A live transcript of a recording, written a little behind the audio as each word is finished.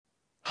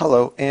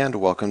Hello and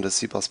welcome to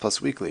C++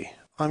 Weekly.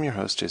 I'm your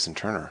host Jason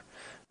Turner.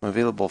 I'm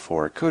available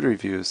for code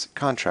reviews,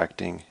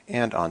 contracting,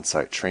 and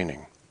on-site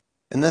training.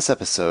 In this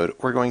episode,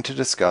 we're going to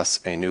discuss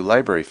a new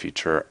library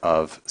feature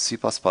of C++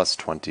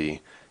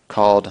 20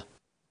 called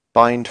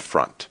bind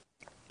front.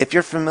 If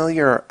you're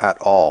familiar at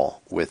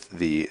all with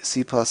the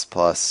C++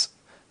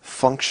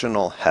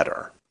 functional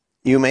header,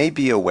 you may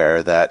be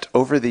aware that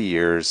over the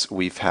years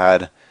we've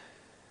had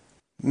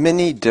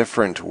many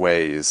different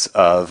ways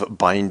of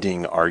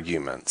binding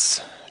arguments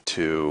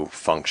to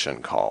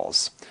function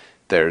calls.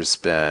 There's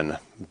been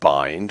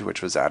bind,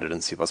 which was added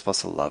in C++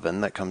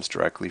 11 that comes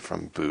directly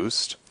from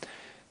Boost.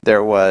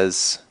 There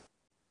was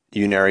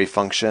unary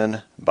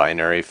function,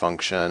 binary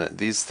function.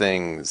 These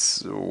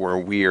things were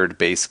weird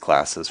base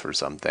classes for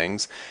some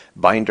things.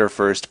 Binder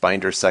first,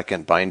 binder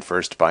second, bind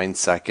first, bind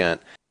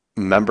second.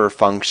 Member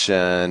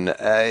function,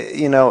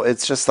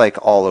 it's just like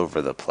all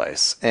over the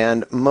place.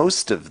 And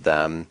most of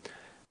them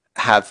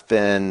have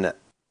been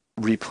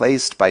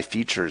replaced by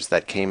features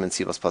that came in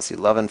C++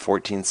 11,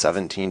 14,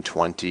 17,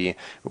 20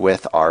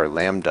 with our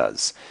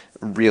lambdas.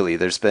 Really,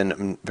 there's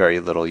been very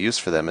little use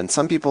for them, and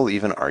some people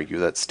even argue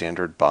that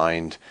standard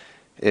bind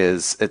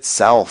is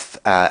itself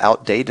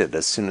outdated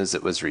as soon as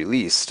it was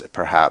released,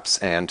 perhaps,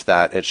 and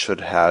that it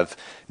should have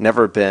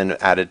never been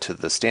added to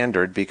the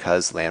standard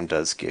because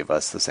lambdas gave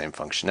us the same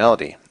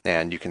functionality.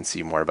 And you can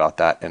see more about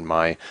that in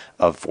my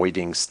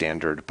Avoiding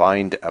Standard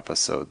Bind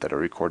episode that I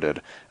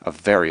recorded a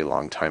very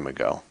long time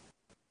ago.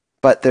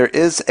 But there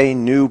is a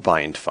new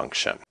bind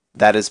function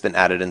that has been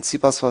added in C++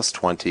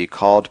 20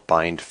 called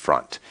bind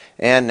front.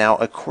 And now,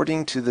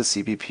 according to the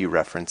CPP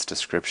reference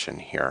description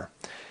here,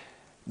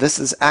 this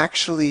is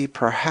actually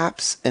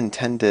perhaps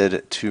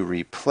intended to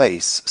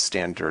replace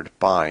standard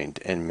bind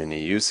in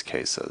many use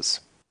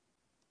cases,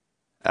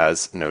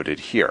 as noted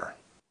here.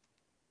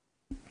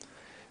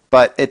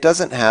 But it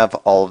doesn't have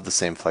all of the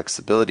same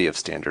flexibility of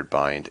standard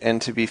bind, and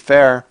to be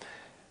fair,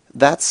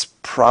 that's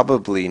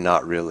probably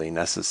not really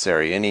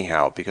necessary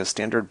anyhow, because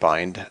standard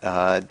bind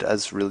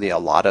does really a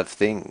lot of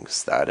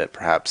things that it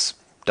perhaps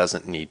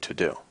doesn't need to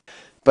do.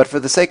 But for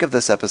the sake of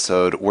this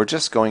episode, we're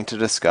just going to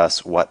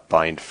discuss what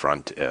bind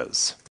front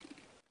is.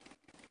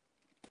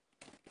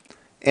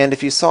 And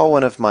if you saw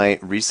one of my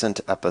recent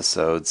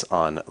episodes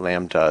on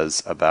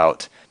lambdas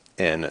about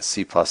in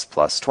C++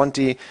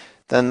 20,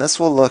 then this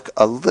will look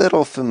a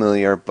little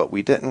familiar, but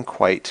we didn't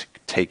quite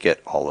take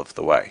it all of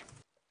the way.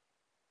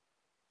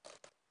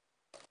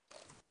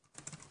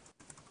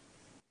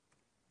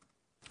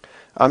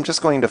 I'm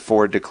just going to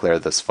forward declare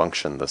this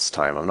function this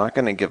time. I'm not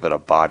going to give it a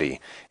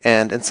body.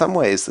 And in some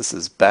ways, this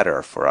is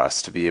better for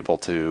us to be able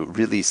to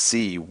really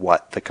see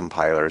what the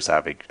compiler is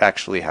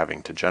actually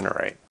having to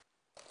generate.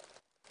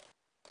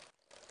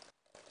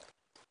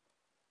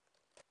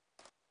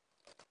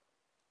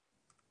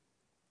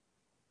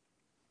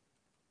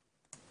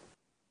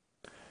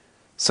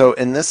 So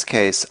in this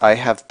case, I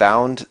have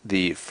bound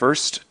the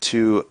first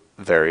two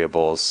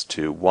variables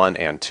to 1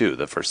 and 2,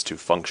 the first two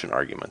function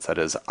arguments. That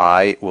is,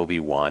 I will be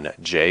 1,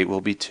 j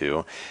will be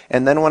 2,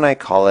 and then when I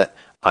call it,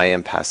 I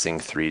am passing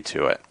 3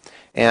 to it.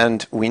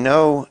 And we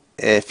know,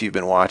 if you've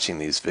been watching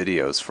these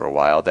videos for a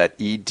while, that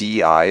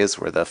edi is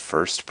where the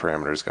first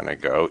parameter is going to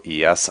go,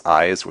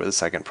 esi is where the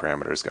second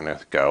parameter is going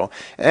to go,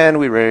 and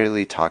we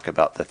rarely talk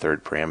about the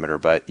third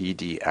parameter, but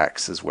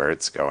edx is where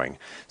it's going.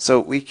 So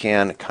we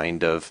can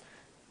kind of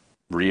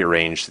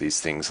rearrange these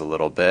things a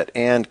little bit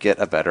and get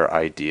a better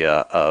idea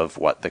of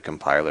what the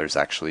compiler is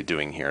actually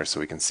doing here.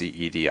 So we can see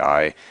edi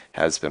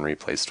has been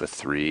replaced with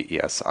 3,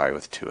 esi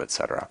with 2,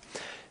 etc.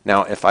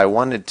 Now, if I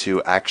wanted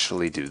to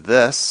actually do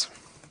this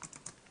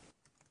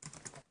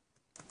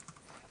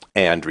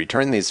and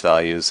return these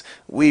values,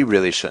 we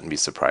really shouldn't be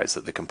surprised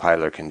that the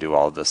compiler can do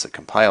all of this at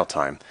compile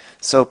time.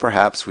 So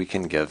perhaps we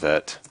can give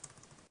it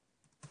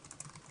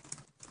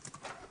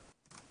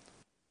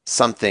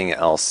something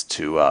else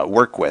to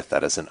work with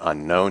that is an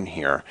unknown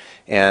here.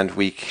 And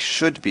we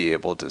should be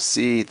able to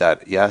see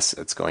that, yes,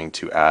 it's going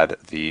to add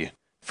the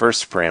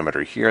first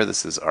parameter here.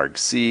 This is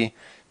argc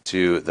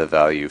to the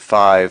value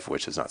 5,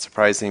 which is not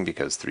surprising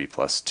because 3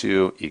 plus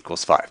 2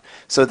 equals 5.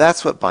 So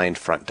that's what bind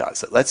front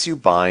does. It lets you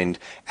bind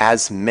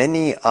as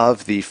many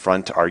of the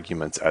front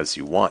arguments as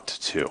you want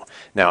to.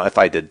 Now, if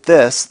I did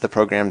this, the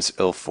program's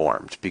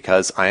ill-formed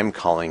because I'm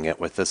calling it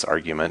with this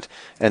argument,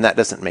 and that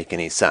doesn't make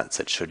any sense.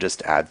 It should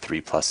just add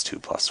 3 plus 2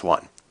 plus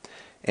 1.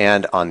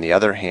 And on the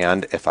other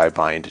hand, if I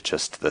bind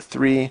just the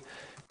 3,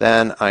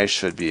 then I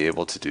should be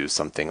able to do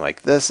something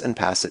like this and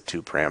pass it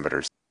 2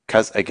 parameters.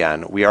 Because,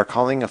 again, we are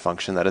calling a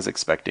function that is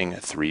expecting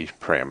 3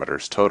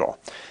 parameters total.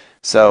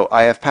 So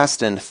I have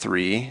passed in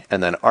 3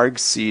 and then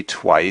argc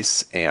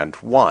twice and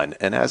 1.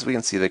 And as we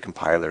can see, the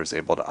compiler is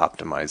able to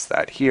optimize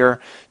that here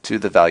to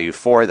the value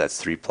 4,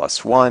 that's 3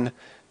 plus 1,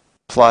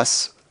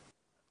 plus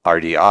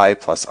RDI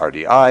plus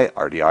RDI.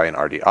 RDI and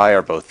RDI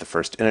are both the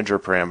first integer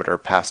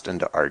parameter passed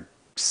into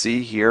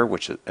argc here,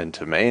 which is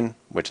into main,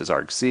 which is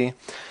argc.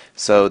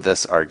 So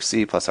this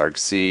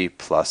argc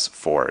plus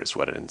 4 is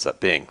what it ends up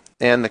being.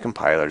 And the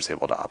compiler is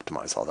able to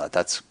optimize all that.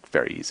 That's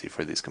very easy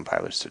for these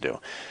compilers to do.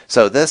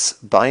 So this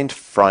bind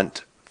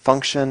front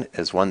function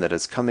is one that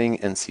is coming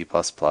in C++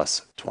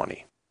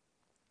 20.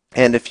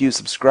 And if you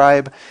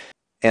subscribe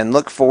and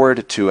look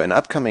forward to an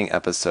upcoming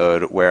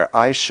episode where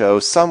I show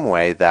some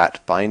way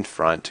that bind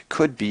front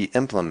could be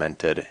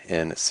implemented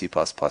in C++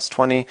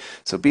 20,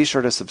 so be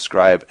sure to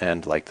subscribe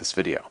and like this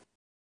video.